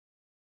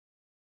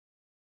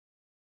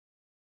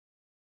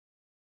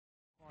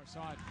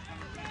Side.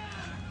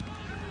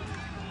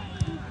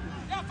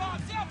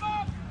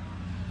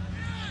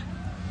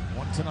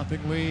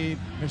 1-0 lead.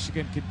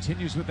 Michigan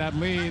continues with that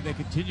lead. They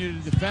continue to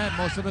defend.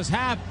 Most of us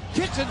have.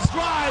 Kitchen's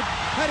drive,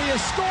 and he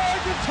has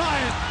scored to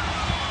tie it.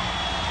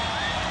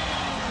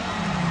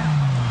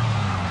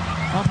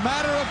 A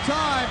matter of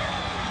time.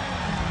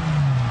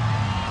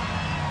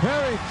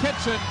 Harry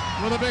Kitchen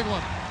with a big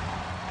one.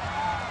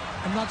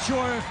 I'm not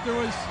sure if there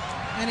was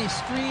any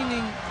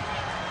screening.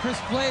 Chris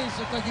Blaze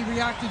looked like he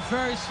reacted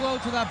very slow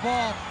to that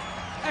ball.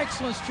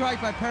 Excellent strike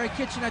by Perry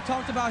Kitchen. I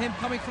talked about him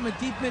coming from a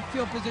deep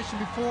midfield position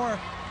before,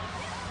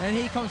 and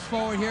he comes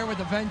forward here with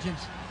a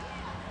vengeance.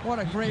 What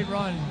a great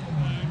run.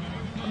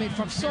 I mean,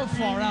 from so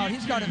far out,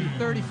 he's got to be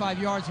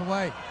 35 yards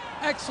away.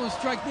 Excellent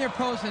strike near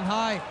post and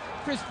high.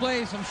 Chris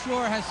Blaze, I'm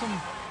sure, has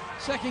some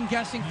second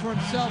guessing for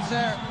himself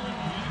there.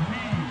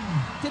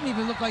 Didn't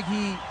even look like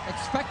he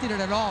expected it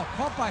at all.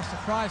 Caught by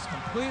surprise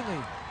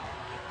completely.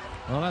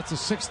 Well, that's the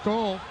 6th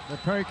goal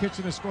that Perry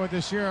Kitchen has scored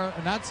this year,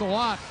 and that's a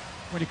lot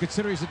when you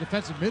consider he's a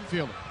defensive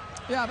midfielder.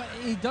 Yeah, but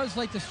he does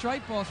like to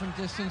strike balls from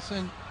distance,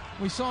 and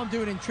we saw him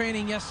do it in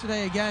training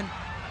yesterday again.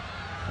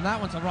 And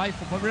that one's a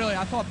rifle, but really,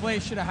 I thought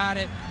Blaze should have had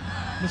it.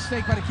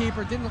 Mistake by the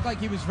keeper. Didn't look like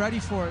he was ready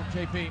for it,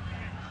 JP.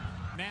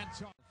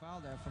 Foul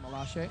there from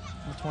Alashe,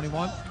 from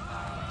 21.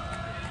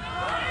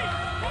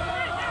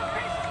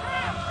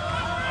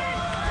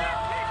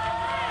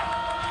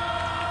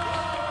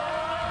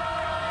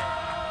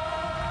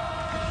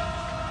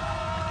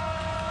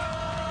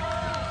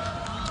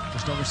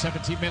 Just over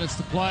 17 minutes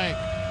to play.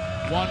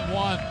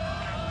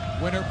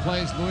 1-1. Winner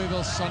plays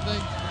Louisville Sunday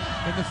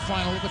in the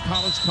final of the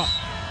College Cup.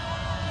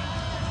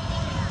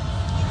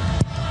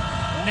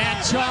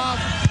 Natchov,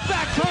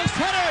 back post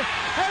header,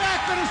 and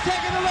Akron has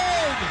taken the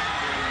lead.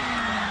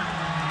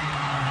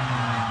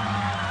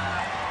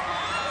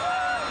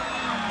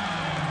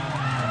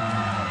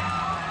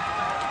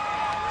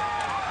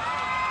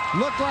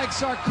 Looked like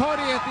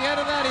Sarkodie at the end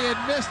of that. He had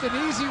missed an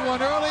easy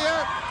one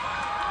earlier.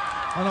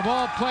 And the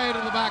ball played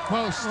in the back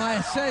post. Well,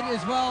 I said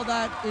as well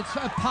that it's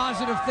a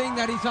positive thing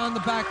that he's on the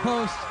back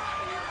post.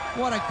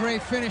 What a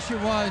great finish it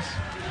was.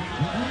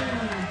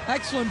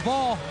 Excellent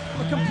ball,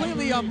 but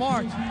completely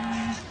unmarked.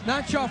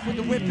 Natchov with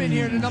the whip in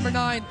here to number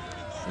 9.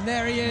 And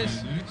there he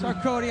is,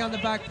 Sarkodie on the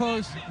back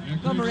post.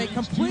 Number 8,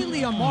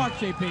 completely unmarked,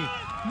 JP.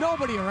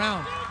 Nobody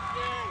around.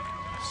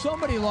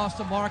 Somebody lost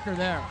a marker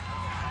there.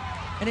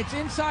 And it's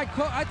inside,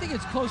 I think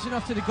it's close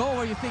enough to the goal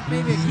where you think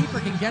maybe a keeper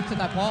can get to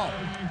that ball.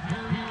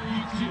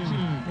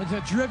 It's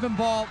a driven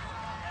ball.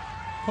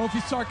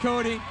 Kofi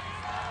Sarkodie.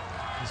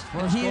 His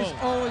first he goal. is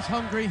always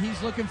hungry.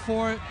 He's looking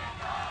for it.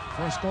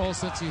 First goal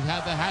since he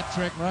had the hat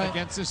trick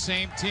against the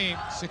same team.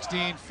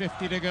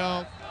 16:50 to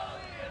go.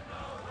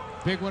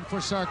 Big one for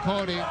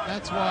Sarkodie.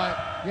 That's why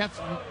you have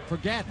to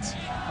forget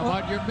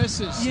about your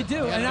misses. You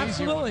do, and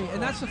absolutely.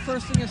 And that's the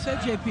first thing I said,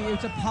 JP.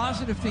 It's a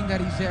positive thing that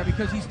he's there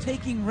because he's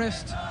taking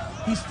risks.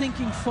 He's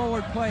thinking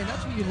forward play. And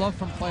that's what you love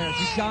from players.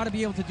 You've got to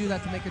be able to do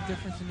that to make a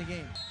difference in the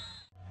game.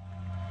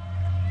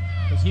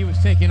 Because he was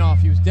taking off.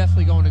 He was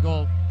definitely going to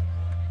goal.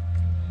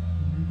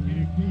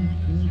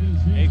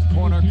 8th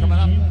corner coming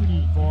up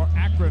for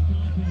Akron.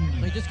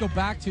 They just go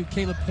back to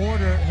Caleb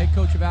Porter, head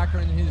coach of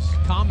Akron, and his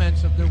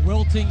comments of they're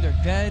wilting, they're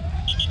dead.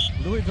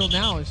 Louisville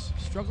now is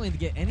struggling to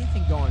get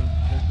anything going.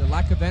 The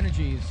lack of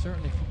energy is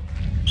certainly...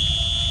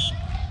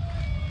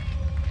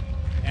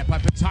 And by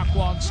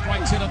Patakwong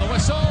strikes in on the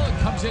whistle. It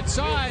comes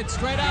inside,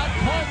 straight out,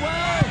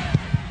 Caldwell.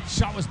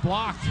 Shot was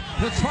blocked.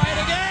 He'll try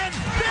it again.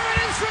 There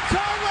it is from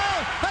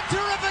Caldwell. A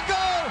terrific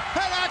goal.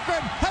 And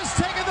Akron has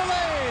taken the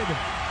lead.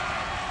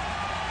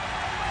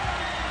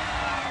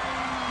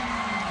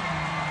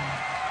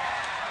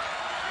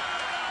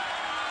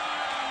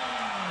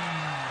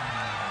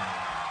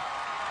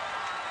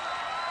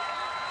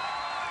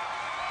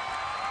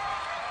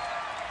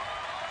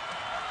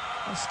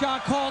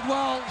 Scott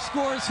Caldwell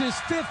scores his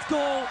 5th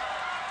goal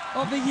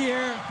of the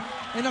year,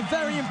 and a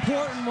very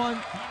important one.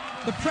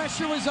 The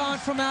pressure was on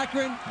from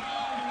Akron.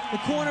 The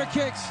corner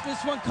kicks.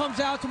 This one comes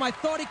out to him. I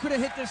thought he could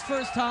have hit this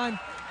first time.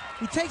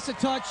 He takes a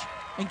touch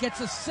and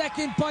gets a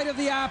second bite of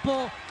the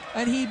apple,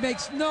 and he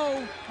makes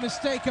no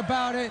mistake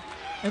about it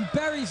and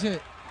buries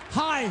it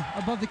high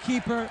above the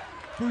keeper.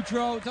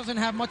 Boudreau doesn't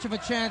have much of a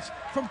chance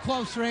from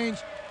close range.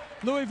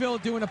 Louisville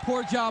doing a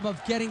poor job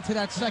of getting to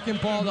that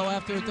second ball, though,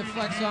 after it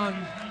deflects on.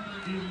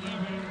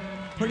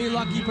 Pretty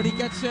lucky, but he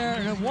gets there,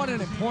 and what an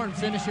important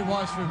finish it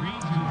was for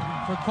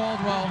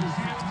Caldwell.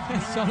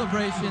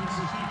 Celebrations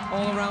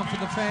all around for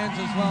the fans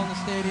as well in the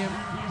stadium.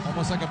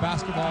 Almost like a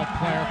basketball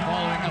player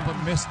following up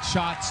a missed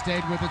shot,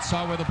 stayed with it,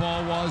 saw where the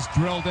ball was,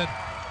 drilled it.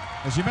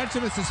 As you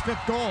mentioned, it's his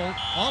 5th goal.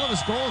 All of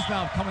his goals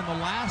now have come in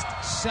the last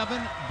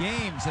 7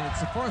 games, and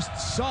it's the first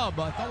sub.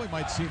 I thought we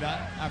might see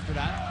that after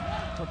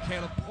that for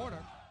Caleb Porter.